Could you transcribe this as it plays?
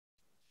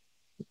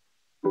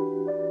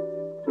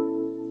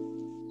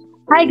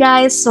Hi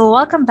guys, so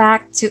welcome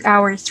back to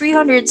our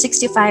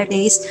 365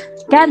 days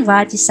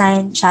Canva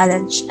Design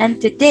Challenge,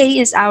 and today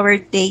is our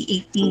day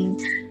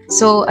 18.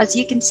 So as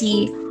you can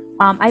see,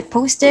 I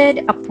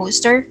posted a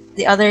poster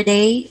the other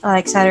day,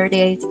 like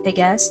Saturday, I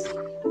guess.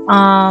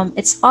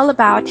 It's all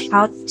about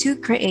how to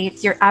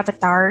create your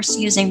avatars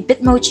using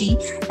Bitmoji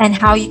and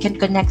how you can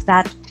connect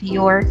that to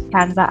your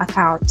Canva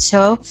account.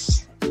 So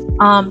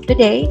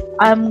today,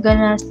 I'm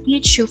gonna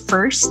teach you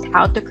first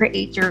how to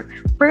create your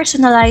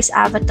personalized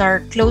avatar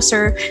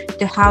closer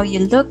to how you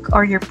look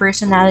or your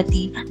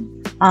personality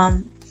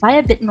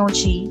via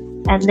Bitmoji.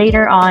 And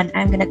later on,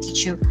 I'm gonna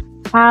teach you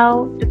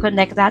how to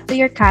connect that to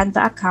your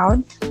Canva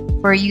account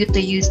for you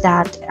to use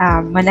that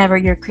whenever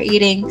you're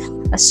creating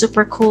a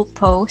super cool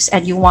post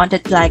and you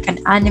wanted like an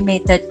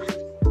animated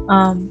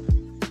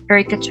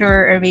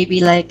caricature or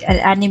maybe like an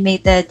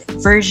animated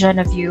version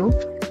of you.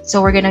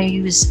 So we're gonna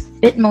use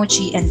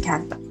Bitmoji and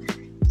Canva.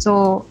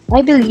 So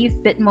I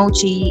believe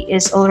Bitmoji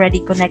is already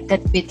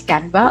connected with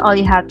Canva. All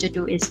you have to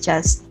do is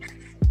just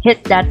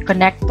hit that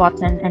connect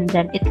button and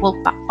then it will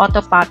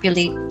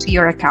auto-populate to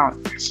your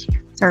account.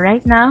 So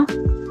right now,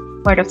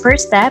 for the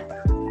first step,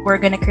 we're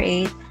gonna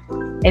create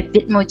a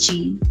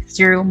Bitmoji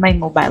through my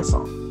mobile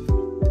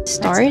phone.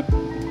 Start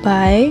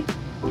by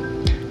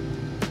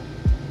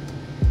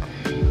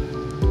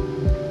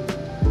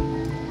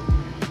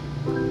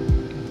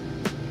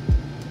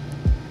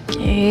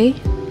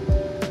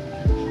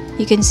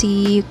you can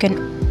see you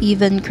can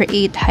even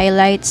create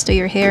highlights to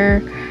your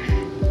hair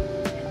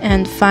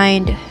and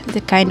find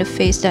the kind of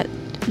face that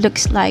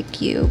looks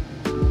like you.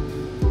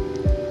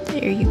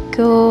 There you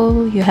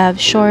go. You have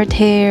short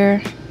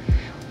hair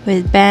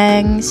with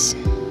bangs.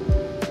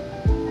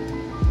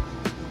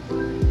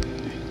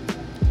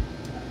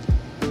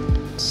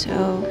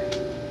 So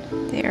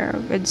there,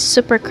 with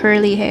super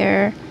curly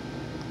hair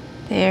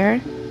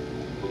there.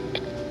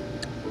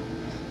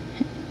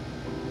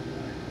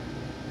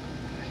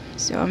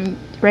 So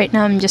right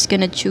now I'm just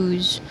gonna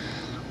choose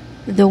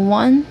the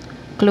one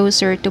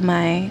closer to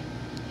my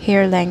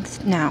hair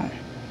length now.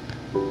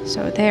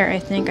 So there, I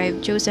think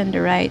I've chosen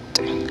the right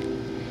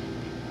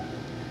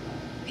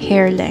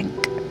hair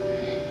length.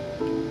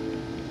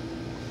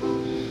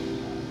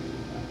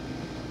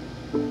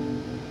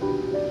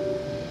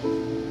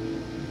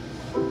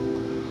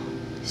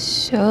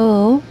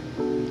 So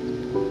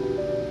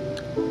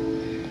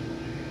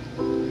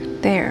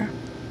there.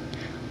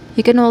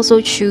 You can also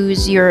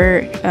choose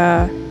your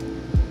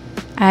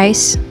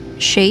eyes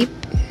shape.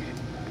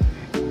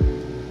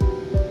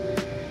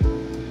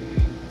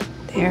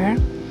 There.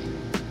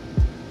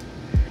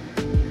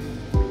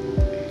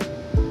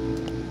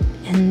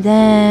 And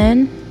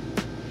then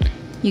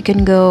you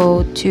can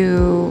go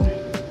to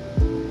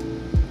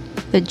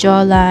the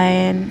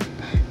jawline.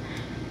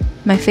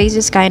 My face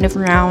is kind of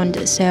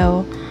round,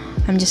 so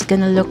I'm just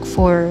gonna look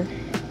for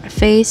a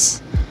face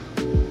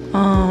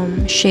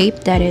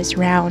shape that is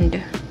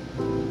round.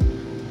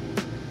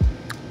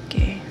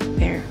 Okay,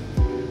 there.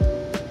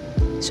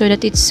 So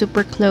that it's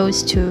super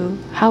close to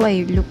how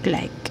I look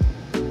like.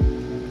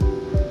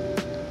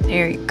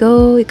 There you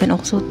go. You can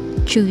also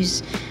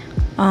choose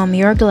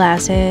your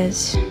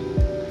glasses,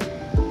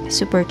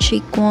 super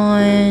cheek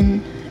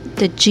one,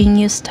 the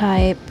genius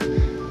type,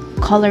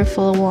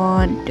 colorful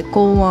one, the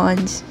cool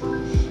ones.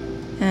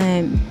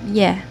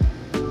 Yeah,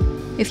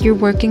 if you're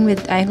working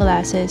with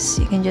eyeglasses,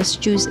 you can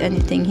just choose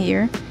anything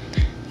here.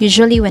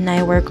 Usually when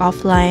I work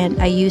offline,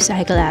 I use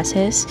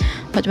eyeglasses,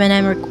 but when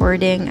I'm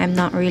recording, I'm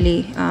not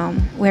really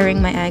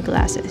wearing my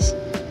eyeglasses.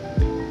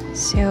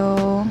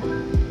 So,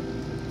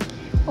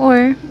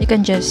 or you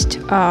can just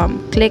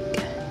click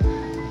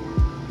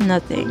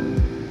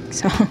nothing.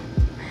 So,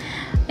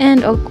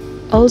 and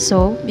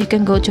also you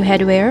can go to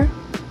headwear.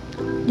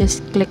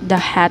 Just click the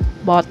hat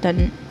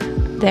button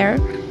there,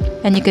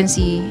 and you can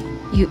see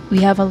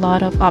we have a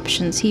lot of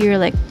options here,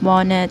 like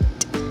bonnet,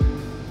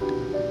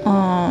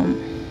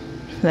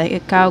 like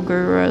a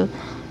cowgirl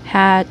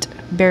hat,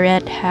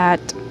 beret hat,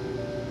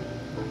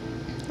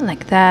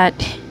 like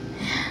that,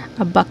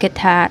 a bucket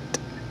hat.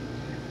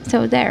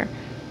 So there,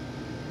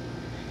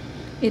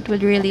 it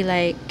would really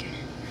like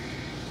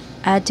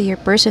add to your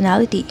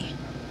personality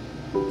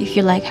if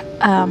you like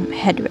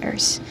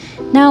headwears.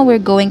 Now we're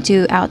going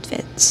to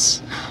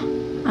outfits.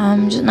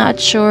 I'm just not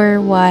sure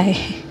why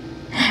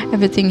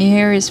everything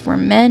here is for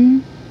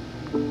men,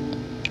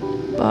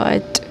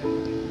 but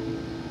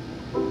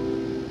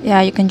yeah,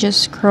 you can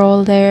just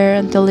scroll there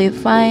until you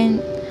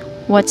find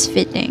what's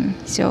fitting.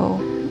 So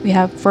we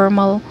have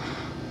formal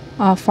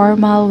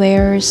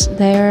wears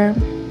there.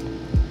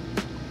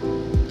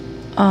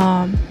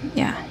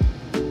 Yeah,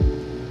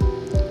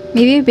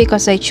 maybe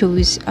because I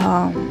choose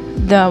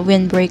the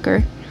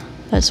windbreaker,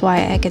 that's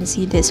why I can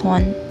see this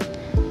one,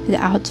 the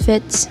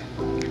outfits.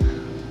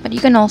 But you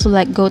can also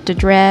like go to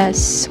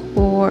dress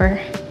or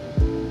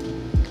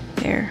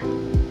there.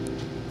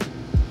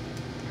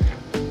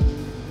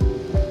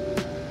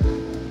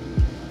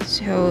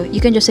 So you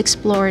can just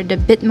explore the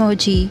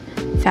Bitmoji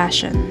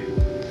fashion.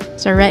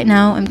 So right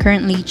now I'm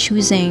currently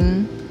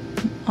choosing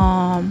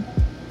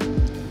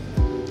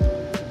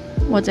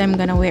what I'm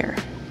gonna wear.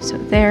 So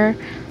there,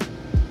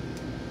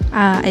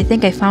 I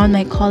think I found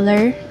my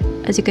color.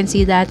 As you can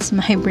see, that's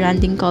my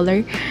branding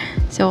color.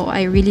 So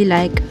I really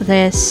like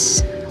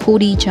this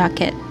hoodie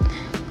jacket.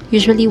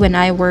 Usually when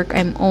I work,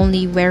 I'm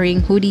only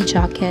wearing hoodie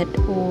jacket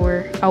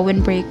or a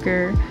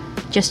windbreaker,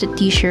 just a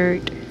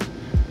t-shirt.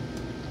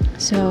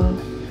 So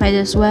might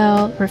as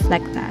well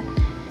reflect that.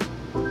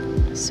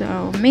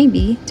 So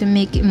maybe to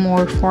make it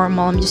more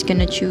formal, I'm just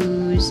gonna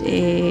choose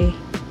a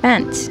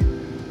pants.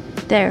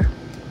 There.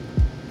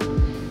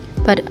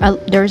 But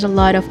there's a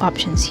lot of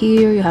options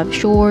here. You have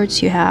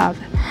shorts, you have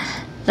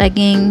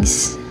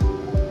leggings,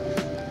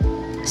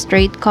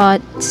 straight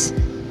cuts,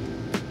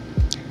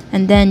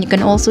 and then you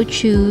can also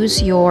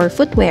choose your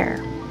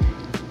footwear.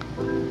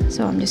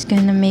 So I'm just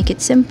gonna make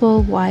it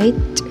simple, white.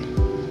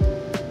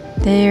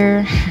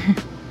 There.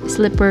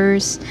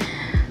 Slippers,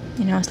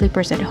 you know,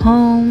 slippers at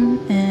home,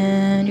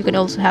 and you can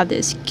also have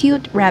this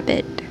cute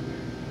rabbit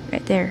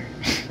right there.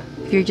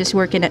 If you're just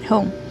working at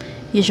home,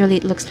 usually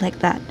it looks like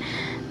that.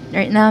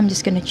 Right now I'm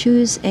just gonna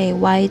choose a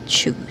white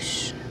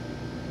shoes.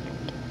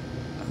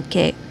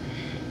 Okay,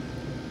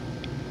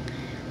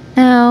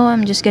 now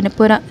I'm just gonna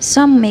put up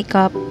some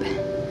makeup.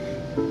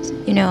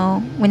 You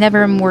know,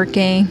 whenever I'm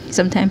working,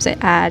 sometimes I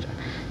add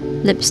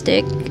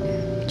lipstick,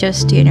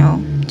 just, you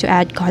know, to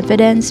add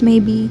confidence,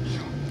 maybe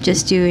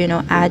just to, you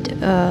know, add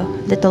a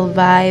little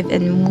vibe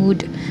and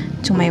mood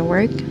to my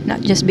work.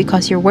 Not just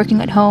because you're working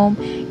at home,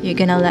 you're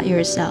gonna let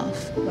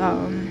yourself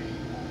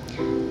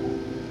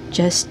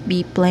just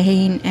be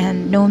plain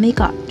and no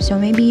makeup. So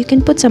maybe you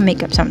can put some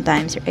makeup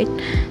sometimes, right?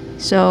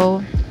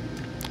 So,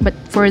 but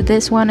for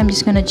this one, I'm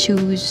just gonna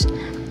choose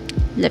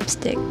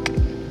lipstick.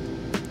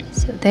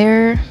 So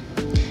there,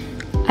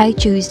 I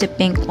choose the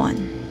pink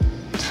one.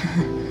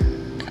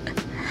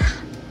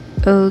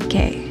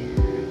 Okay.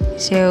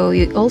 So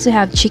you also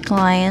have cheek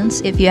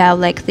lines if you have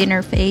like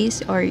thinner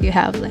face, or you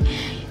have like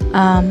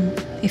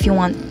if you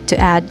want to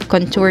add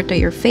contour to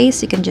your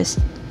face, you can just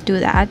do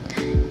that.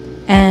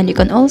 And you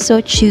can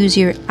also choose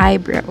your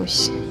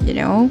eyebrows. You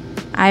know,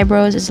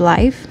 eyebrows is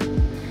life,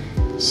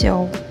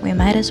 so we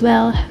might as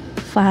well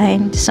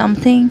find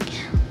something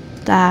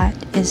that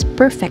is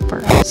perfect for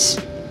us.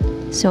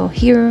 So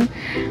here,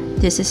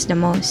 this is the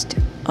most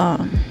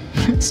I'm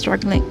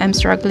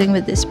struggling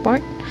with this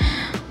part,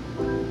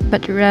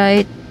 but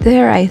right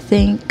there, I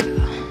think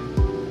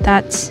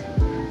that's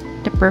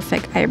the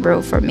perfect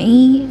eyebrow for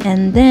me.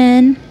 And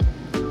then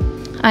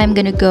I'm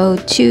gonna go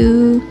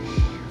to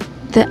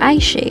the eye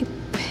shape.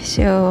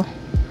 So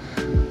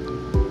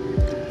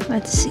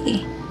let's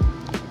see.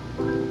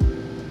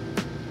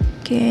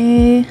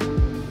 Okay,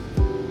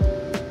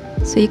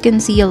 so you can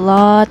see a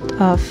lot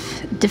of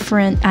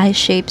different eye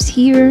shapes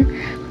here.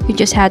 You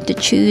just had to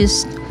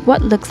choose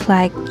what looks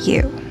like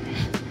you.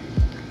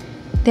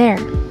 There,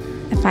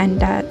 I find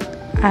that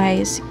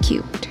eyes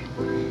cute.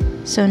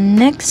 So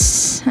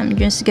next, I'm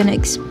just gonna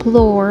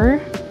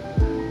explore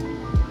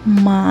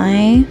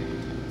my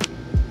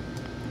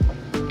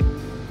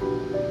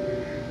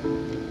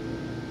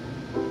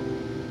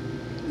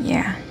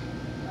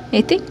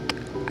I think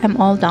I'm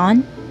all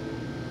done.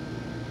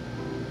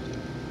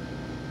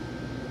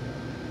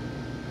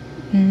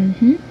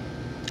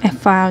 I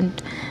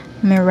found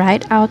my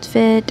right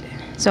outfit,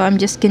 so I'm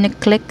just gonna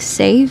click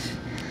save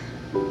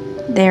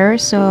there,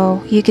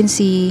 so you can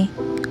see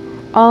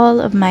all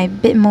of my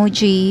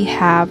Bitmoji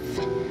have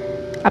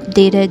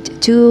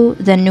updated to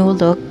the new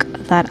look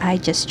that I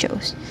just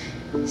chose.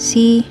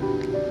 See,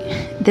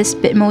 this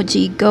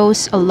Bitmoji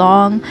goes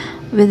along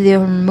with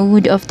your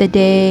mood of the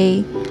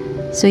day,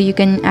 so you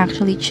can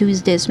actually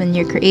choose this when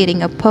you're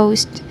creating a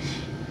post.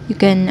 You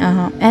can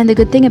and the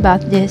good thing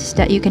about this is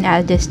that you can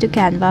add this to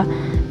Canva.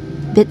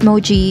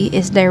 Bitmoji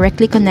is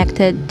directly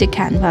connected to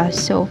Canva,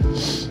 so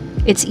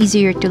it's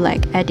easier to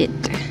like edit.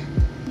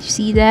 You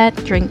see that?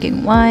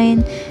 Drinking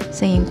wine,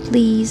 saying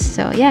please.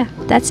 So yeah,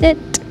 that's it.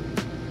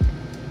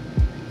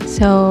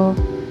 So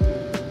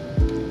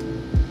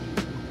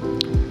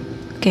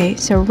okay,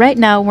 so right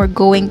now we're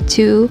going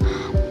to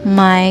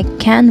my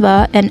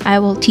Canva, and I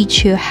will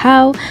teach you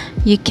how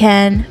you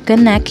can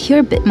connect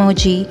your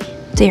Bitmoji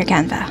to your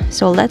Canva.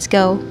 So let's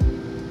go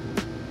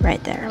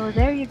right there. So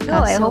there you go.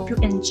 I hope you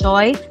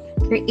enjoy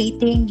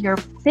creating your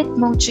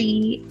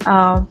Bitmoji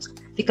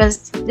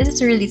because this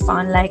is really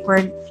fun. Like,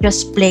 we're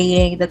just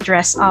playing the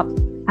dress up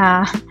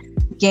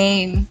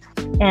game,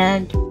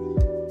 and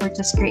we're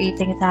just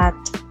creating that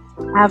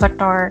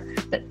avatar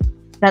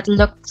that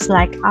looks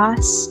like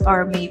us,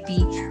 or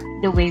maybe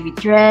the way we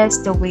dress,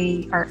 the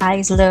way our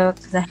eyes look,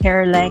 the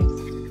hair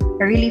length.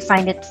 I really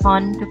find it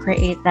fun to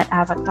create that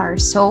avatar,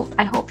 so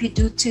I hope you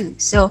do too.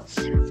 So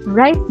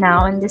right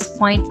now, in this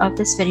point of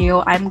this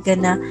video, I'm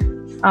gonna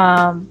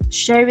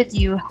share with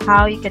you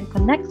how you can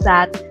connect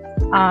that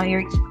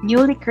your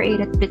newly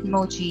created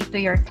Bitmoji to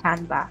your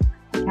Canva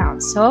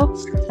account. So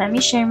let me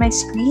share my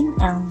screen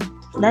and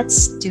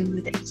let's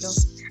do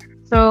this.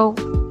 So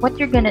what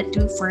you're gonna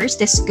do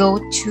first is go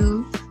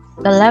to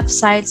the left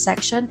side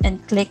section and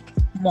click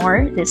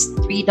more, this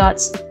three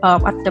dots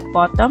at the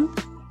bottom,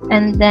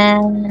 and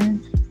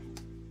then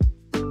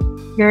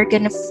you're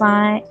gonna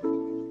find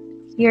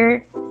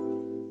here,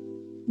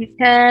 you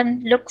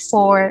can look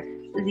for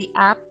the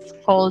app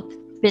called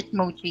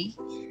Bitmoji.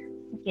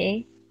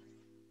 Okay,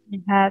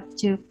 you have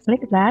to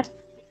click that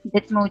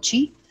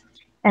Bitmoji,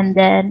 and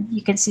then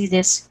you can see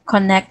this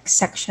connect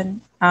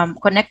section,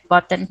 connect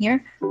button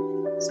here.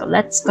 So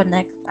let's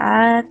connect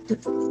that.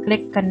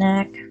 Click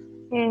connect.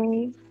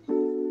 Okay.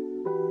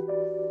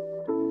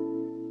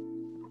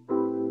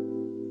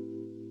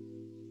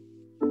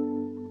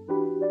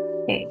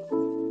 Okay.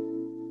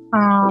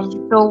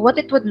 So what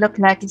it would look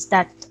like is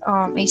that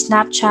a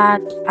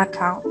Snapchat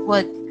account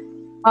would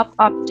pop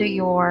up to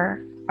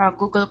your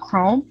Google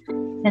Chrome,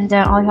 and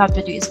then all you have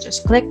to do is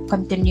just click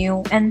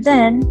continue, and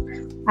then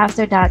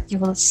after that you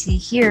will see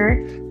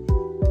here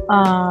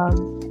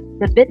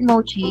the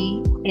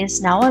Bitmoji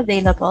is now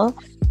available,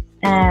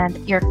 and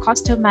your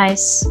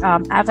customized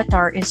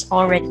avatar is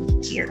already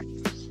here.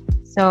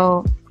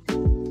 So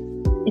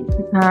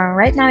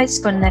right now it's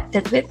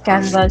connected with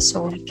Canva,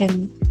 so we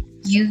can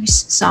use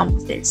some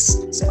of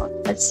this. So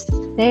let's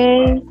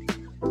say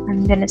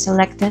I'm gonna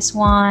select this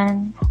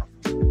one.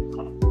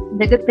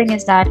 The good thing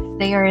is that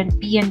they are in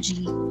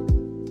PNG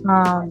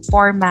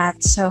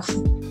format, so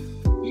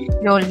you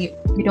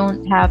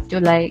don't have to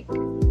like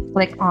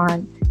click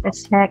on the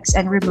text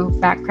and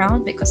remove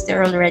background because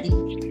they're already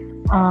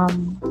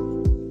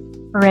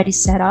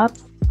set up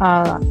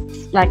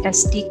like a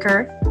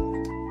sticker.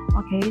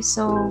 Okay,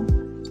 so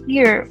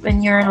here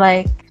when you're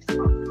like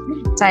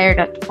tired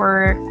at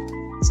work,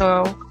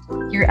 so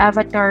your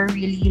avatar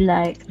really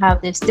like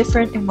have these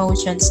different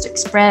emotions to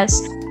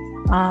express.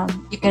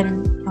 You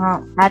can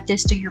add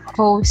this to your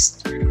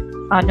post,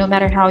 no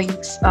matter how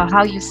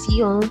you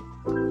feel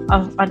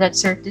on that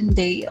certain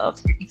day,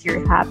 of if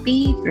you're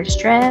happy, if you're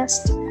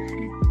stressed,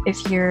 if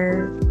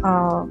you're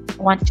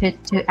wanted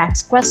to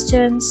ask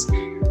questions.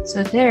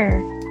 So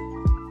there.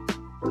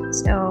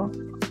 So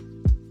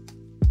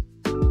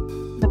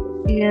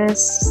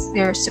yes,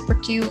 they're super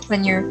cute.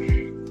 When you're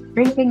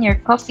drinking your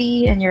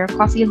coffee and you're a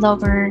coffee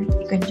lover,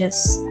 you can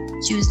just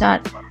choose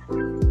that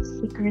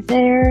sticker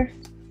there.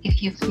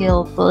 If you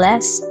feel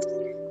blessed,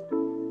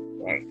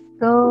 there you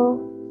go.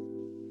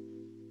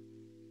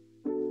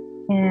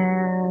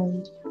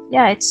 And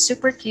yeah, it's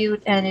super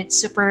cute, and it's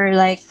super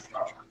like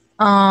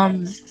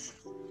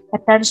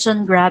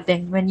attention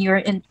grabbing when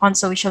you're on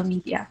social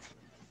media.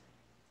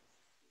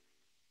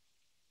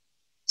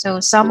 So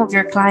some of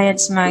your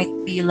clients might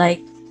be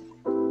like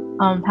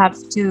have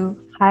to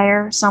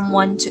hire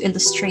someone to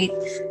illustrate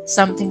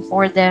something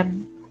for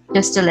them,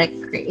 just to like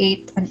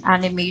create an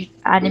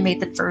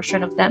animated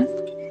version of them.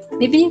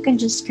 Maybe you can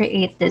just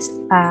create this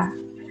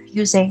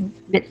using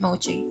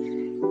Bitmoji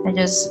and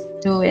just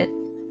do it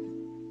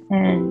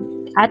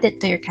and add it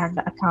to your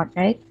Canva account,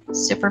 right?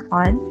 Super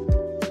fun.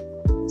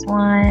 This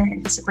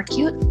one is super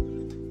cute,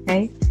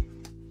 okay?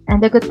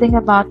 And the good thing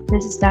about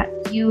this is that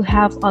you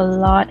have a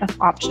lot of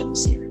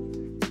options here.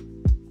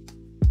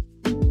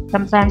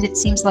 Sometimes it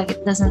seems like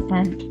it doesn't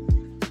end.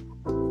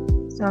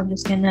 So I'm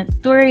just gonna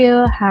tour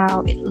you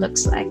how it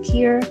looks like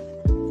here.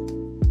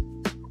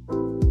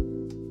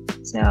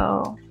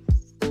 So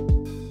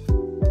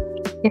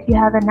if you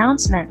have an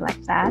announcement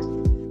like that,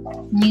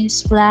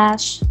 news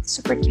flash,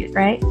 super cute,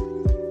 right?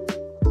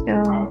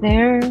 So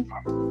there.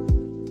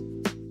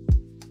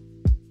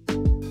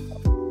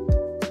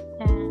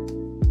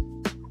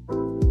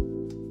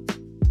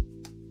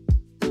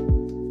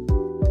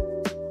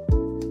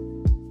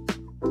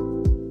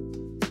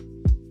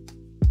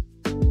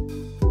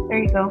 There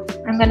you go.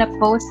 I'm gonna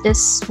post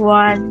this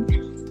one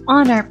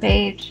on our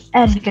page,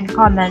 and you can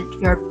comment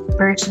your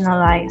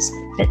personalized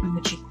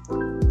Bitmoji.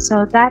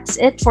 So that's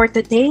it for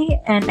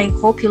today, and I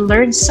hope you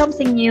learned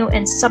something new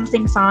and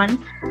something fun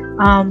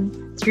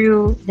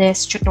through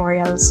this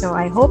tutorial. So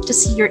I hope to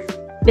see your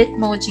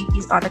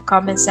Bitmojis on the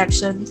comment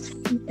section,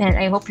 and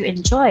I hope you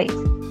enjoy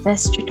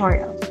this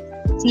tutorial.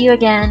 See you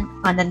again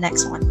on the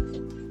next one.